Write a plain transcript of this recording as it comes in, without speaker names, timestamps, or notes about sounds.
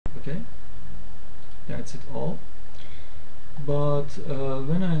Okay, that's it all. But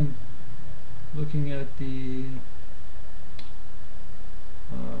when I'm looking at the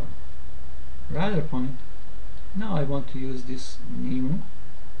radar point, now I want to use this new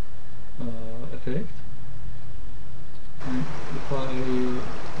effect, and if I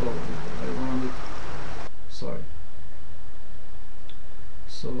want it, sorry,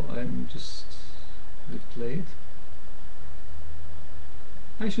 so I'm just replay it.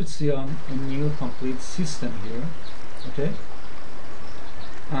 I should see a new complete system here. Okay,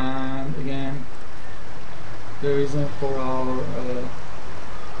 and again, the reason for our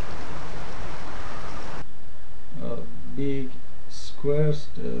big squares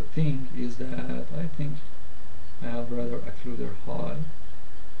thing is that I think I have radar occluder high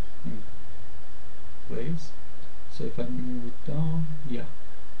in place. So if I move it down, yeah,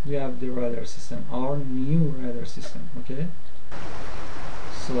 we have the radar system, our new radar system. Okay,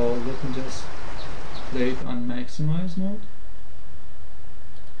 so let me just play it on maximize mode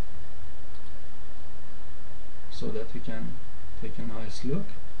so that we can take a nice look.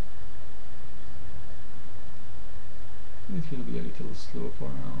 It will be a little slow for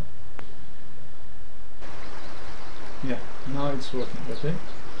now. Yeah, now it's working. Okay,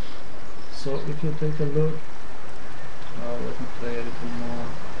 so if you take a look, let me play a little more.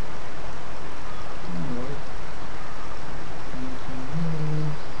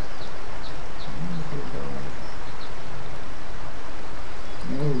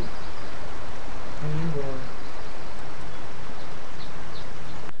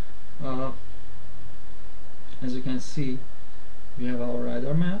 As you can see, we have our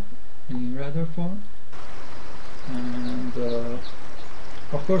radar map in radar form, and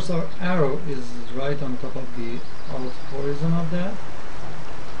of course our arrow is right on top of the alt horizon of that,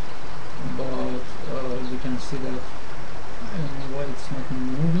 but you can see that I don't know why it's not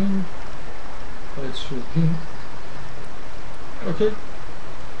moving, but it should be. Okay,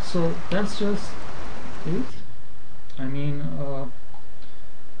 so that's just it. I mean,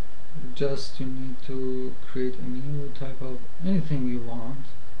 just you need to create a new type of anything you want,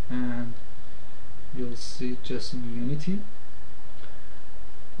 and you'll see it just in Unity,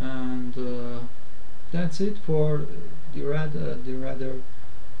 and that's it for the radar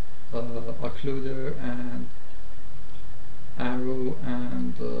occluder and arrow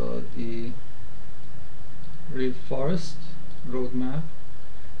and the real forest roadmap.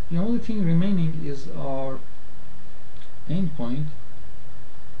 The only thing remaining is our endpoint,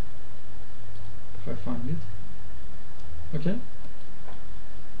 if I find it. Okay,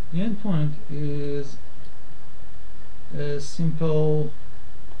 the endpoint is a simple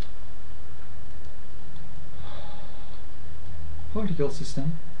particle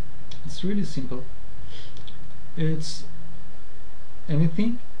system. It's really simple. It's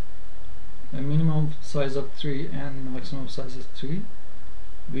anything, a minimum size of 3 and maximum size of 3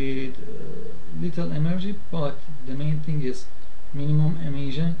 with little energy, but the main thing is minimum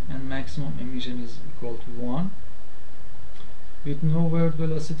emission and maximum emission is equal to 1, with no word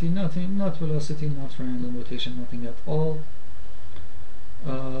velocity, nothing, not velocity, not random rotation, nothing at all.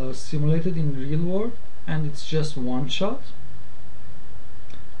 Simulated in real world, and it's just one shot.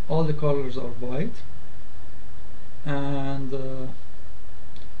 All the colors are white, and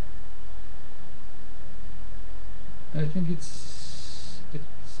I think it's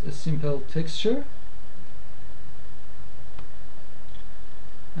a simple texture,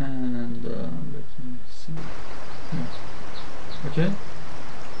 and let me see. Okay,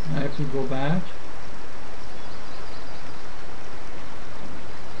 now if we go back,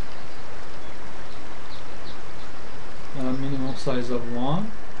 minimum size of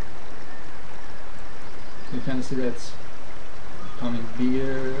 1, you can see that's becoming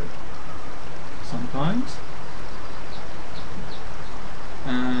bigger sometimes,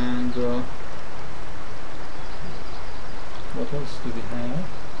 and what else do we have?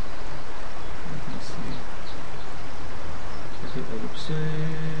 Let me see. Okay,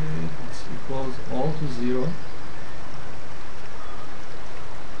 ellipsoid, it's equals all to 0,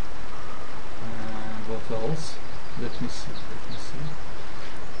 and what else? Let me see.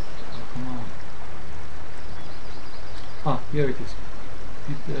 Oh, come on. Ah, here it is.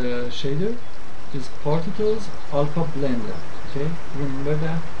 The shader is particles alpha blender. Okay, remember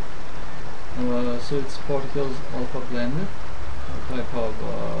that. So it's particles alpha blender, a type of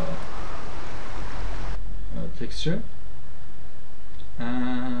texture,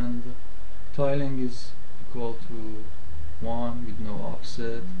 and tiling is equal to 1 with no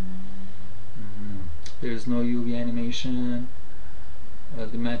offset. There is no UV animation.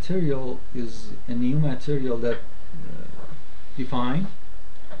 The material is a new material that defined,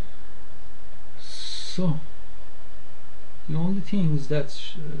 So the only things that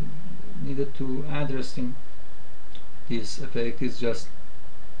needed to address in this effect is just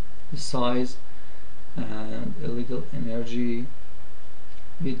the size and a little energy,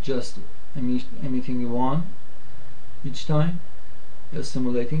 with just emitting one each time,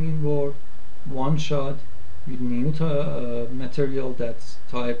 simulating invert, one shot with new material that's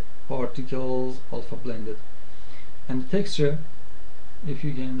type particles alpha blended. And the texture, if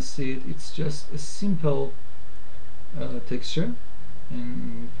you can see it, it's just a simple texture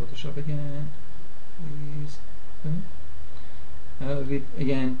in Photoshop again, please. With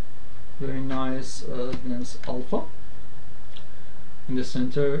again very nice dense alpha in the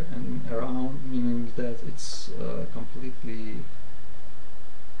center and around, meaning that it's completely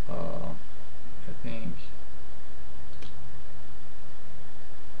I think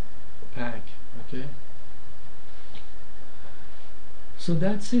opaque. Okay, so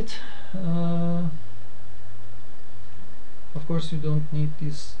that's it. Of course you don't need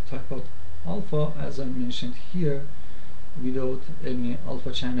this type of alpha, as I mentioned here, without any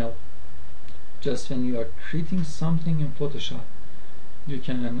alpha channel. Just when you are creating something in Photoshop, you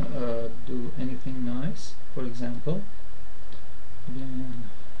can do anything nice. For example, again,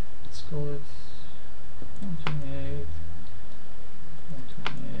 let's call it 128,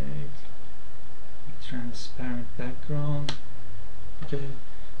 transparent background. Okay,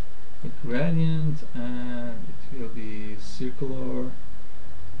 a gradient, and it will be circular.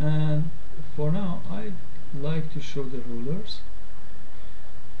 And for now, I like to show the rulers,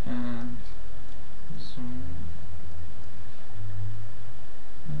 and zoom.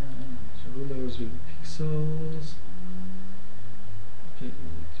 And the rulers will be pixels. Okay,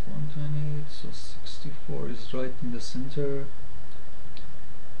 it's 120, so 64 is right in the center.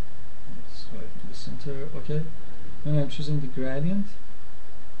 It's right in the center. Okay, when I'm choosing the gradient,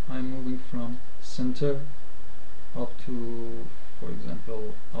 I'm moving from center up to, for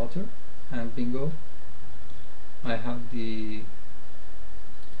example, outer, and bingo, I have the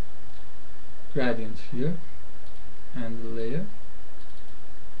gradient here and the layer,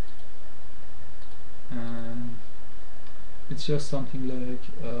 and it's just something like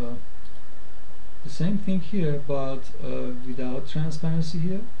the same thing here, but without transparency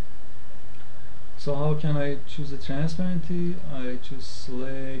here. So how can I choose the transparency? I choose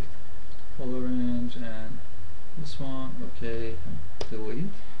select, color range, and this one, okay, and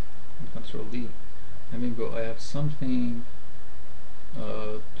delete, and Control D, and bingo, I have something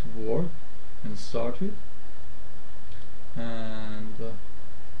to work and start with. And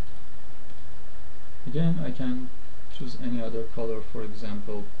again, I can choose any other color, for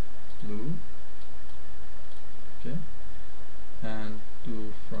example blue, okay, and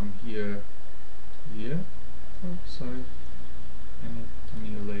do from here to here. Oh, sorry, I need a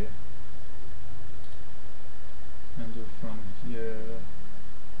new layer, and do from here.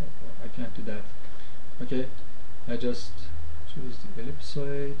 I can't do that. Okay, I just choose the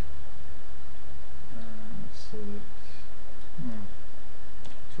ellipsoid and select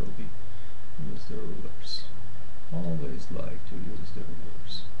Control B. Use the rulers. Always like to use the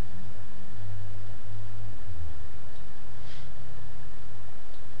rulers.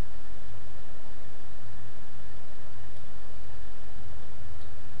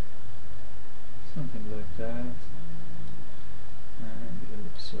 Something like that. And the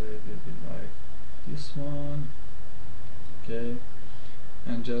ellipsoid will be like this one. Okay,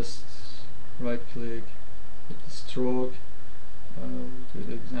 and just right click with the stroke, with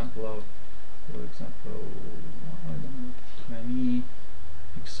the example of, for example, I don't know, 20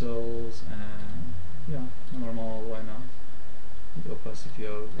 pixels, and yeah, normal, why not, with opacity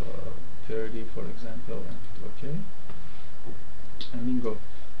of 30, for example, and okay, and bingo,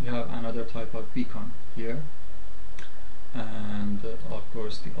 you have another type of beacon here, and of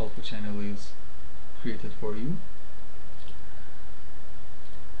course the alpha channel is created for you.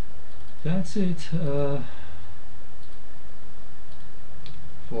 That's it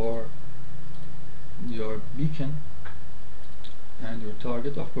for your beacon and your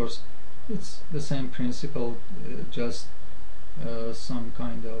target. Of course, it's the same principle, just some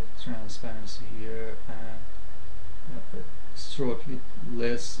kind of transparency here, and stroke with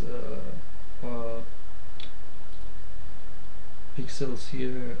less pixels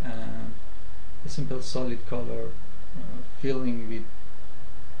here, and a simple solid color filling with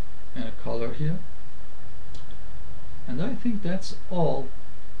color here. And I think that's all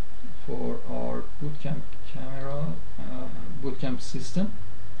for our bootcamp camera bootcamp system,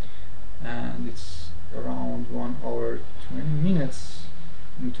 and it's around 1 hour 20 minutes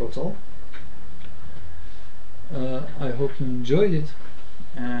in total. I hope you enjoyed it,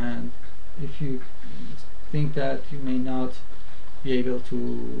 and if you think that you may not be able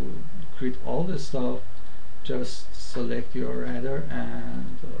to create all this stuff, just select your radar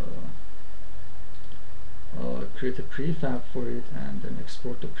and create a prefab for it, and then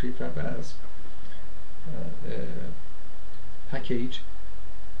export the prefab as a package.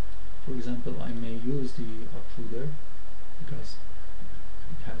 For example, I may use the occluder because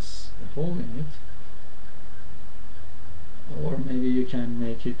it has a hole in it, or maybe you can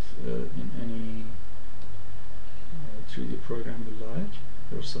make it in any 3D program you like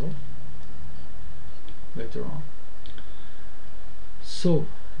yourself later on. So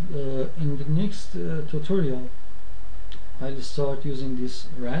in the next tutorial, I'll start using this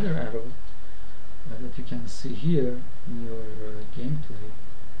radar arrow that you can see here in your gameplay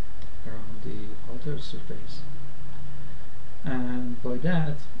around the outer surface, and by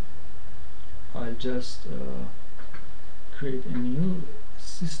that I'll just create a new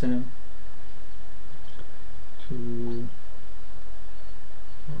system to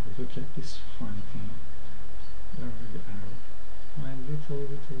look at this funny thing. Where are the arrow? My little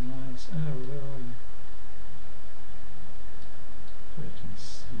nice arrow, where are you? If I can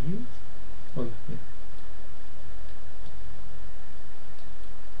see it. Oh yeah.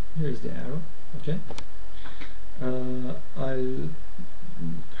 Here's the arrow. Okay. I'll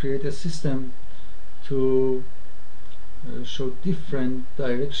create a system to show different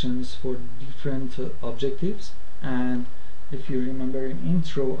directions for different objectives, and if you remember in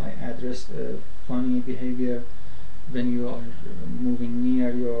intro, I addressed a funny behavior when you are moving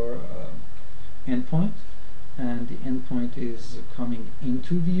near your endpoint, and the endpoint is coming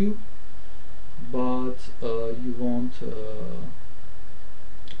into view, but you won't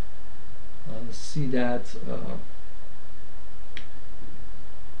see that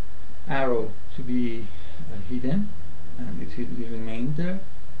arrow to be hidden, and it will remain there.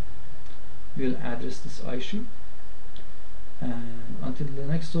 We'll address this issue, and until the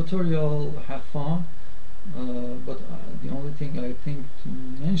next tutorial, have fun. But the only thing I think to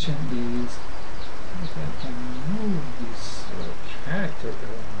mention is if I can move this character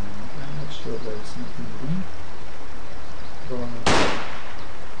around. I'm not sure why it's not moving, but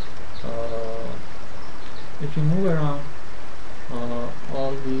if you move around,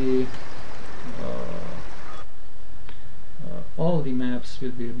 all the maps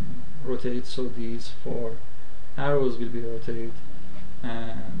will be rotated, so these 4 arrows will be rotated,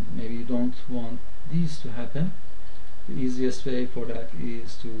 and maybe you don't want these to happen. The easiest way for that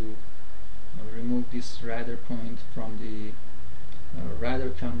is to remove this radar point from the radar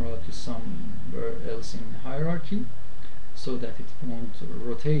camera to somewhere else in hierarchy, so that it won't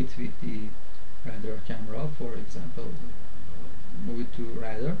rotate with the radar camera. For example, move it to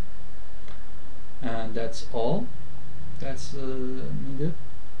radar, and that's all that's needed.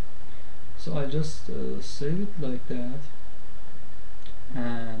 So I just save it like that,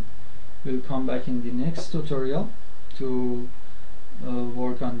 and we'll come back in the next tutorial to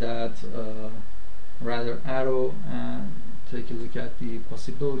work on that radar arrow and take a look at the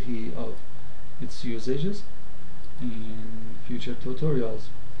possibility of its usages in future tutorials.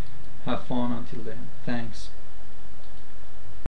 Have fun until then. Thanks.